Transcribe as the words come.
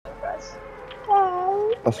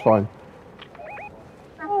That's fine.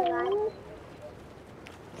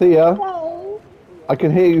 Thea? I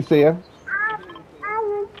can hear you, Thea.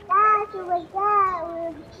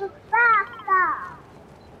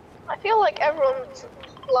 I feel like everyone's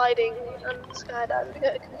gliding and skydiving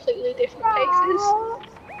at completely different paces.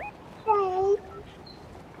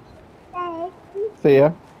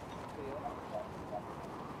 Thea?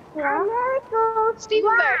 Yeah.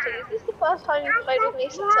 Stephen Verity, is this the first time you've played with me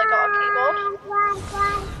since I got a keyboard?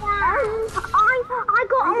 I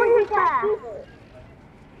got on with her.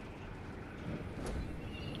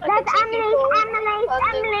 There's Emily's,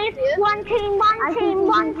 one team.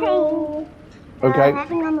 Okay.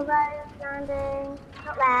 Heading on the road, landing,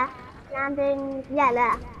 not there, landing, yeah,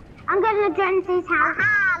 there. I'm going to Jency's house.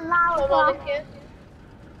 Come on in here.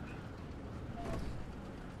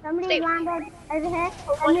 Somebody landed over here.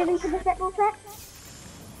 I'm moving to the football pitch.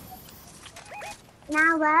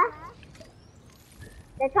 Now there.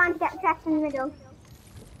 They're trying to get the chest in the middle.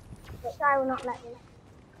 Which I will not let you.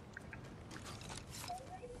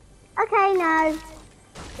 Okay, no.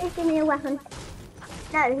 Please give me a weapon.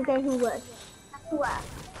 No, he gave me wood. That's the worst.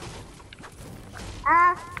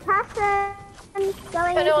 Person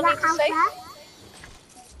going into that house there.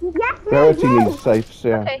 Yes, Verity me. needs safes,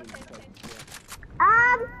 yeah. Okay.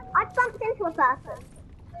 I bumped into a person.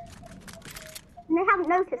 And they haven't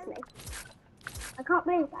noticed me. I can't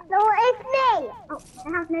believe that. No, it's me! Oh,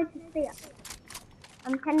 they haven't noticed Thea.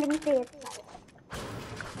 I'm tending Thea to play.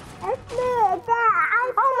 It's me, it's there.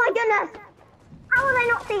 Oh my goodness! How are they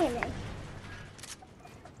not seeing me?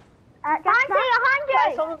 Behind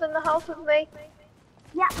you! Someone's in the house with me.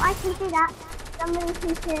 Yep, I can see that. Somebody's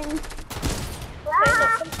shooting.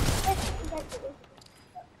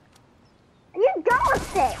 You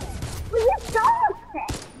gossip! Will you gossip?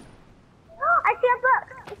 I see a book.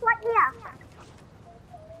 It's like here.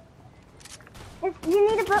 You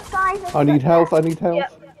need a book, guys. I need health, I need health.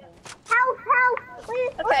 Yep. Help! We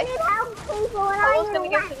need help, people. I was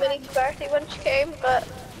going to give the mini to Bertie when she came, but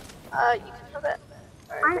you can have it.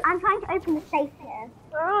 I'm trying to open the safe here.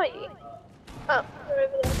 Where are you? Oh, they're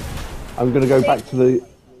over there. I'm going to go back to the...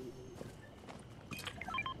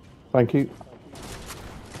 Thank you.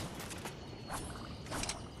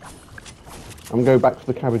 I'm going back to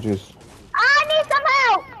the cabbages. I need some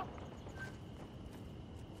help!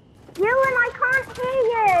 You and I can't hear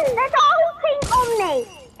you. There's a whole team on me.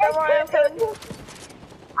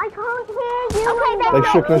 I can't hear you. Okay, They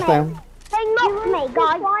shook us down. They knocked me,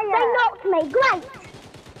 guys. They knocked me. Great.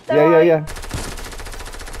 Yeah.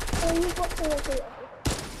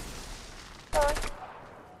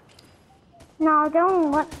 No, I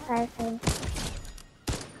don't want anything.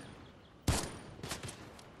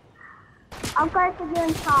 I'll go for you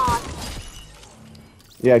in charge.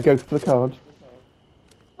 Yeah, go for the card.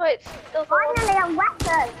 Wait, still finally a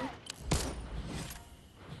weapon.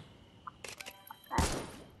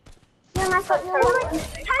 Can you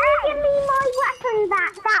give me my weapon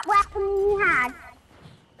back? That weapon you had?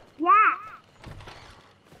 Yeah.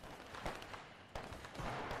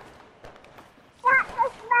 That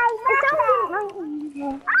was my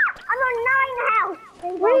weapon. I'm on 9 health.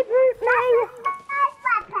 Reboot me.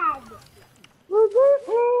 Weapon. Reboot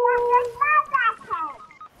me. That's my weapon.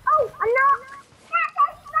 Oh, I'm not. That's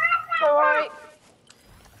my weapon. alright.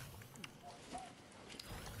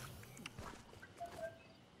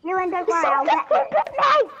 You and don't worry, I'll get it.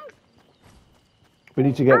 We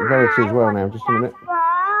need to get Verity as well now, just a minute.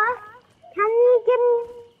 Can you give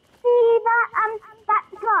me that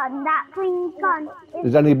gun, that green gun?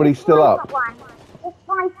 Is anybody still up? It's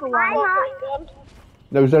rifle one.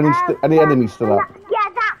 There's only any enemies still up? Yeah,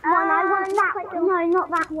 that one. I want that one. No, not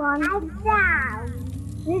that one. I'm down.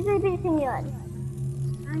 Who's repeating yours?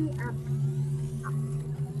 I'm up.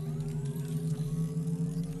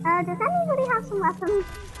 Does anybody have some weapons?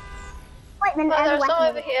 Wait a minute, Well, there's some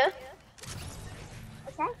over here.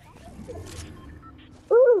 Okay.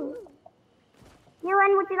 Ooh.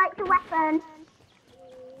 Ewan, would you like the weapon?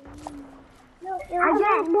 No, I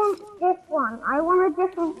don't want this one. I want a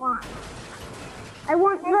different one. I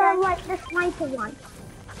want the sniper one.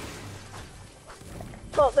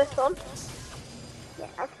 Got this one. Yeah,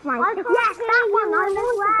 that's mine. Yes, that one. I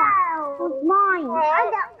wanted that. It's mine.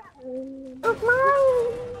 It's mine.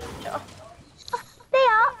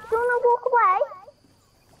 Thea, do you want to walk away?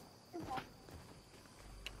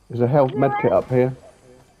 There's a health medkit up here.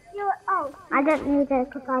 I don't need it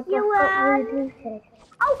because I've just got rebooted.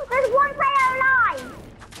 Oh, there's one player alive!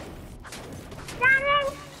 Standing!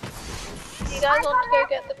 Do you guys want to go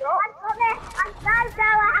get the drop? I've got this! No, I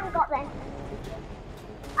haven't got this.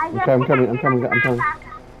 Okay, I'm coming.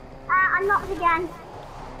 I'm knocked again.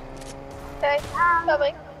 Okay,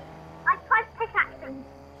 coming. I tried pickaxing.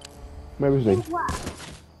 Where is he? Didn't work.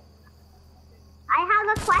 I have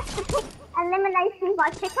a quest to pick elimination by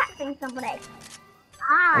pickaxing somebody.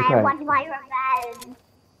 I Okay. want my revenge.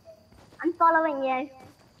 I'm following you.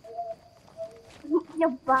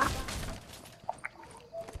 Your butt.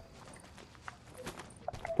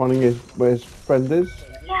 Finding where his friend is.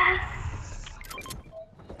 Yes.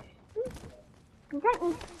 You don't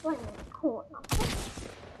need to swing in the corner.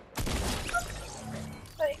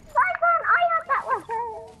 Wait. I have that weapon.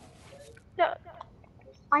 No.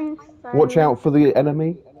 I'm so... Watch out for the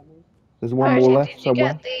enemy. There's one more left Did you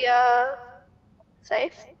somewhere. get the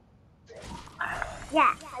safe?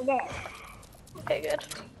 Yeah, I did. Okay, good.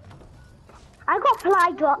 I got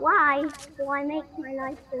fly drop. Why do I make my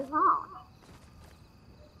life so hard?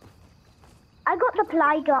 I got the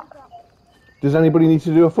fly drop. Does anybody need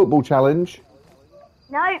to do a football challenge?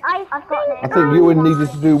 No, I've got it. I think Ewan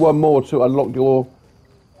needed to do one more to unlock your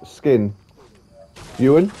skin.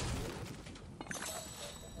 Ewan?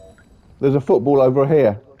 There's a football over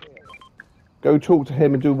here. Go talk to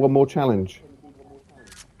him and do one more challenge.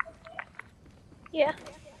 Yeah.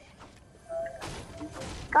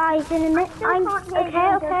 Guys, in a minute, okay, do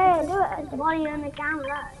it. Why are you on the down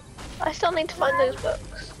low? I still need to find those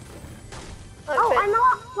books. Oh, I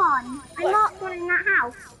marked one. I marked one in that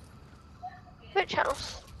house. Which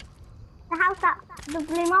house? The house that the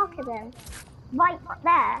blue mark is in. Right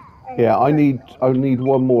there. Yeah, I need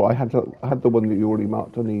one more. I had the one that you already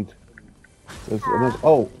marked. I need.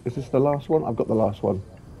 Oh, is this the last one? I've got the last one.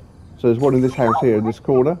 So there's one in this house here, in this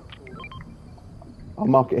corner. I'll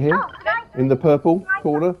mark it here. In the purple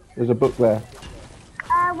corner, there's a book there.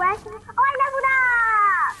 Where's the... Oh, I leveled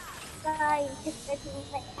up! Guys, just open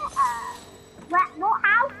what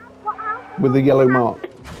house? What house? With the yellow mark.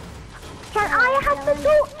 Can I have to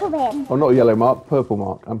talk to him? Oh, not yellow mark, purple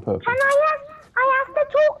mark. I'm purple. Can I have to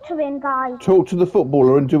talk to him, guys? Talk to the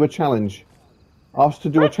footballer and do a challenge. Ask to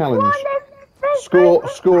do a challenge. There's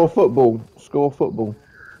Score football. Score football.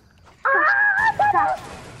 I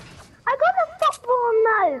got a football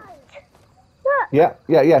note. Look.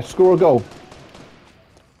 Yeah. Score a goal.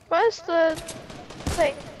 Where's the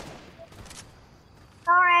thing?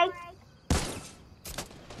 Sorry.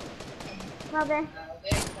 Rubbish.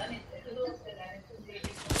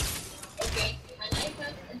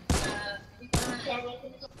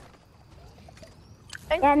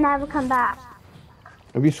 Yeah, never come back.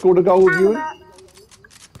 Have you scored a goal with Ewan?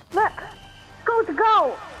 Look, scored a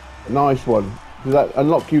goal. Nice one. Does that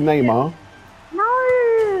unlock you Neymar? No,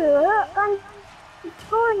 look, I'm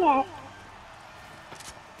scoring it.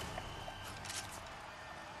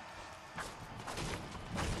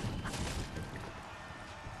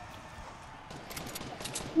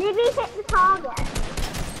 Maybe hit the target.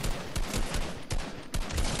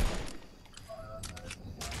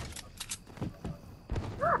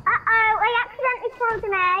 Uh-oh, I accidentally threw a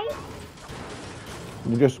grenade.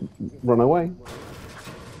 You just run away.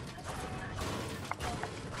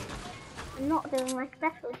 I'm not doing my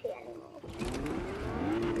specialty anymore.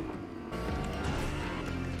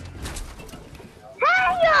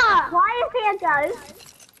 Hey! Why is he a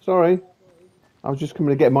ghost? Sorry. I was just coming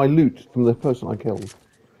to get my loot from the person I killed.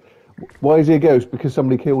 Why is he a ghost? Because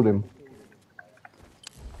somebody killed him.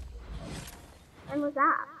 When was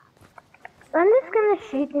that? I'm just gonna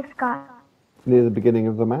shoot this guy. Near the beginning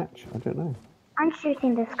of the match? I don't know. I'm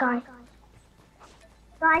shooting this guy.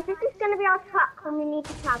 Guys, this is gonna be our truck when we need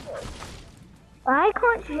to travel. I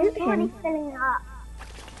can't shoot him. Already filling it up.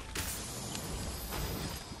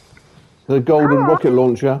 The golden rocket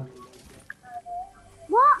launcher.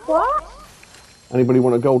 What? Anybody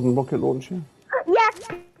want a golden rocket launcher? Yes,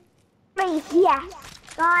 please, yes.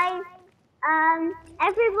 Guys,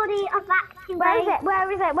 everybody evacuate.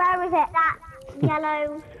 Where is it? That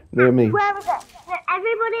yellow. Near me. Where is it?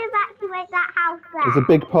 Everybody evacuate that house there. There's a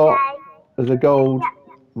big pot. Okay. There's a gold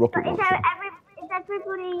rocket Is launcher.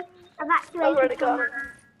 everybody evacuated? I've already got it.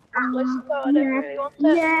 I don't really want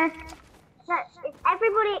it. Yeah. Is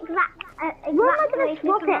everybody evacuated?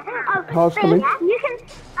 Oh, Car's coming. You can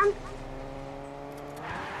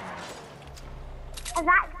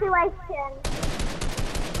evacuation.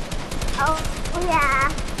 Oh yeah.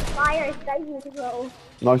 Fire is so beautiful.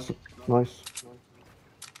 Nice.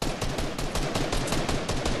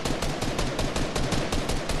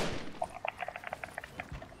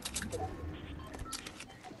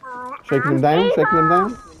 Shaking them down.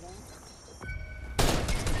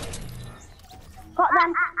 Got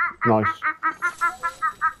them. Nice.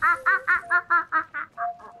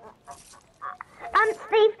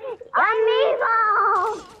 Steve, I'm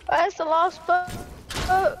evil. Where's the last book?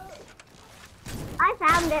 Oh, I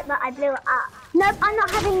found it, but I blew it up. Nope, I'm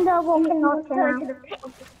not having the one thing on to go to the pit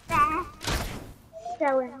of despair.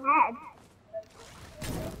 So ahead.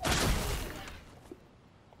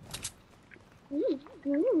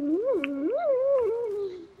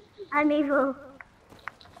 I'm evil.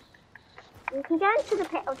 You can go into the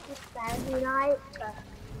pit of despair if you like, but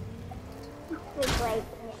it's great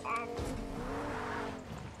in the end.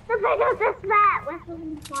 The pit of despair! Where's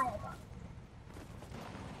something fire?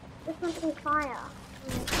 There's something fire.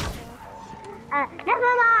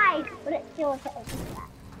 Never mind! But it's still a pit of despair.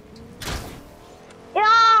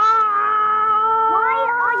 Why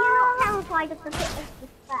are you not terrified of the pit of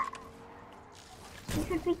despair? You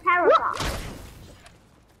should be terrified. What?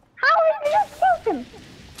 How did you just shoot him?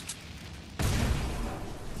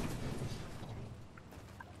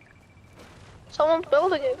 Someone's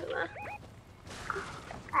building over there.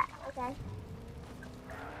 Okay.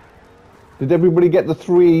 Did everybody get the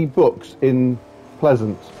 3 books in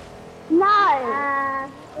Pleasant? No.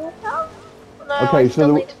 No, Okay, I so still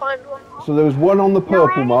the- need to find one. So there was one on the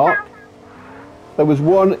purple mark. There was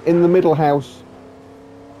one in the middle house.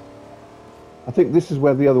 I think this is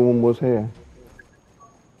where the other one was here.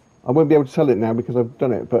 I won't be able to tell it now because I've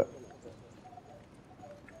done it, but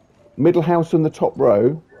middle house in the top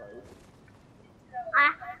row.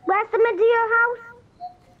 Where's the Medea house?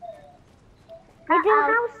 Medea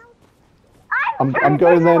house? I'm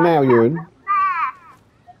going there now, Ewan.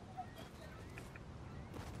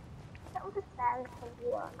 That was a fairy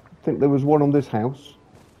one. I think there was one on this house.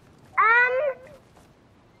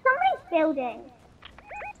 Somebody's building.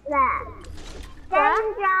 There.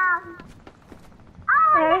 Danger!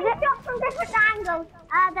 Oh, there's a shot from different angles.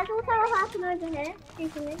 There's also a person over here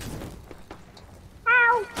shooting me.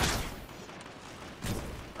 Help!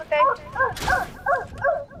 Okay.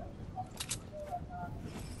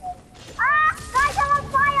 Guys, I'm on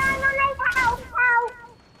fire! I'm on help!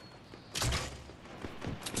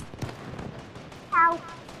 Help!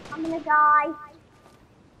 I'm gonna die.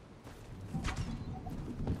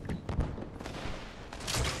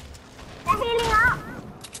 They're healing up.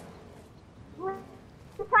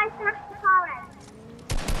 We're trying to smash the car in.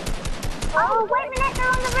 Oh, wait a minute! They're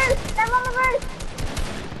on the roof! They're on the roof!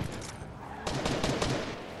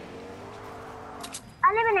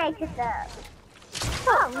 Eliminated them.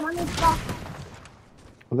 Oh, one is gone.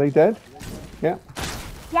 Are they dead? Yeah.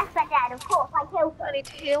 Yes, they're dead. Of course, I killed them. I need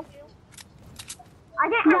to heal. I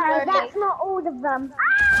don't know. That's not all of them.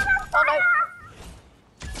 Oh no.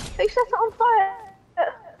 Who set it on fire?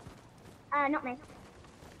 Not me.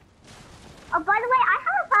 Oh, by the way, I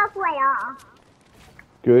have a purple AR.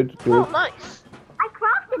 Good, Oh, good. nice. I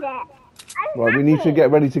crafted it. I'm Right, we need to happy. get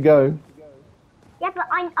ready to go. Yeah, but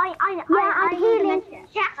I'm healing.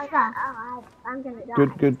 I'm gonna die.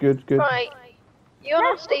 Good. Right. You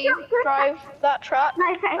and Steve drive that truck.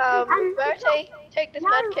 No, okay. Bertie, take this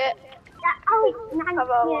med kit. Oh, thank Have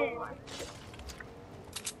a you. one.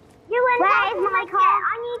 Ewan, where is my car?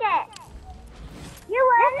 I need it.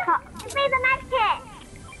 Ewan, give me the med kit.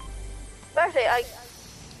 Bertie,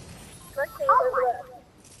 Bertie's over there.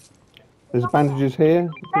 There's bandages here.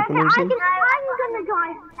 People need them. I'm gonna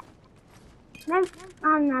drive. No,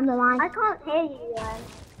 never mind. I can't hear you, Ewan.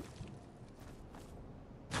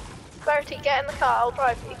 Bertie, get in the car, I'll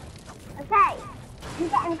drive you. Okay, you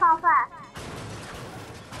get in the car first.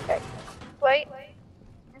 Okay. Wait.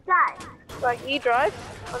 Let's go. Right, you drive.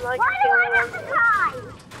 And I Why can do I heal have to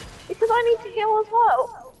drive? because I need to heal as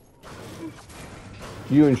well.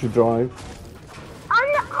 Ewan should drive.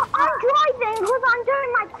 I'm driving because I'm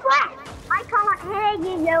doing my quest. I can't hear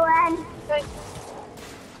you, Ewan. Okay.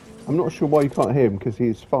 I'm not sure why you can't hear him because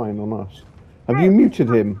he's fine on us. Have you muted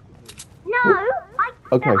him? No,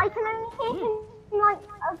 Okay. I can only hear him like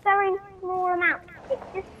a very small amount. It's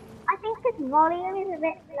just, I think his volume is a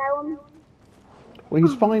bit low. Well,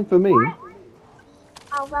 he's fine for me.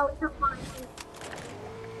 Oh, well, it's not mine.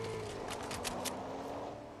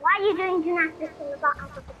 Why are you doing gymnastics in the back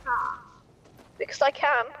of the car? Because I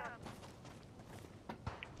can.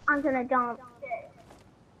 I'm gonna dance too.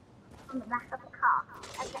 On the back of the car.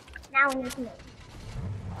 Okay, now we need to move.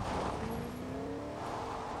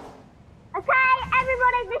 Okay,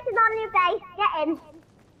 everybody, this is our new base. Get in.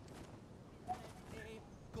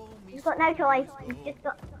 You've got no choice. You've just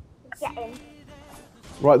got to get in.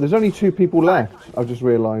 Right, there's only 2 people left. I've just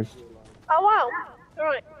realised. Oh wow.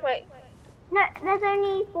 Right, wait. No, there's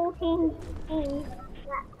only 14 teams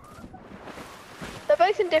left. They're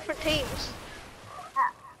both in different teams.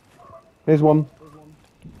 Here's one.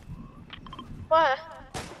 Where?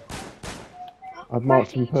 I've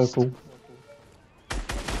marked in purple.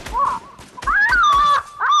 What? Oh!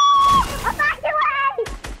 Oh! Evacuate!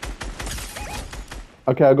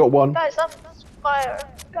 Okay, I got one. Guys, that's fire.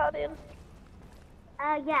 Guardian.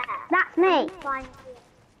 Yeah. That's me. Fine.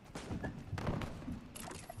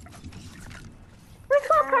 Who's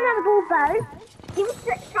got another ball bow? You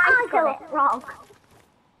I got it wrong.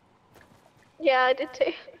 Yeah, I did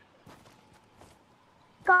too.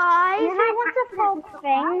 Guys, who wants a frog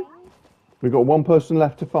thing? We've got one person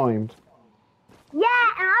left to find. Yeah,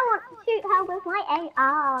 and I want to shoot her with my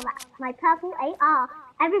AR. That's my purple AR.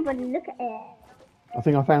 Everybody look at it. I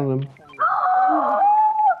think I found them. Oh!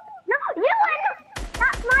 No, you win!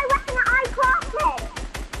 That's my weapon that I crafted!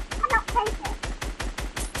 I cannot take it.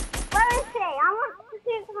 Where is she? I want to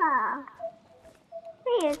shoot her.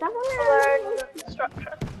 Please, I want to... Learn the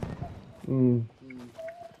structure. Mm.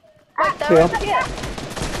 Wait, there Yeah. is it. Yeah.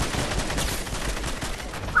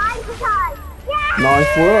 Time to time. Yeah!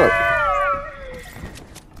 Nice work.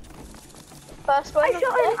 First one. I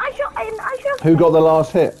shot him. Who got the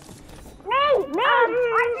last hit? Me! I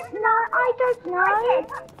don't know. I did.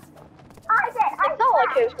 I felt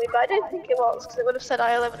like it was me, but I didn't think it was because it would have said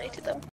I eliminated them.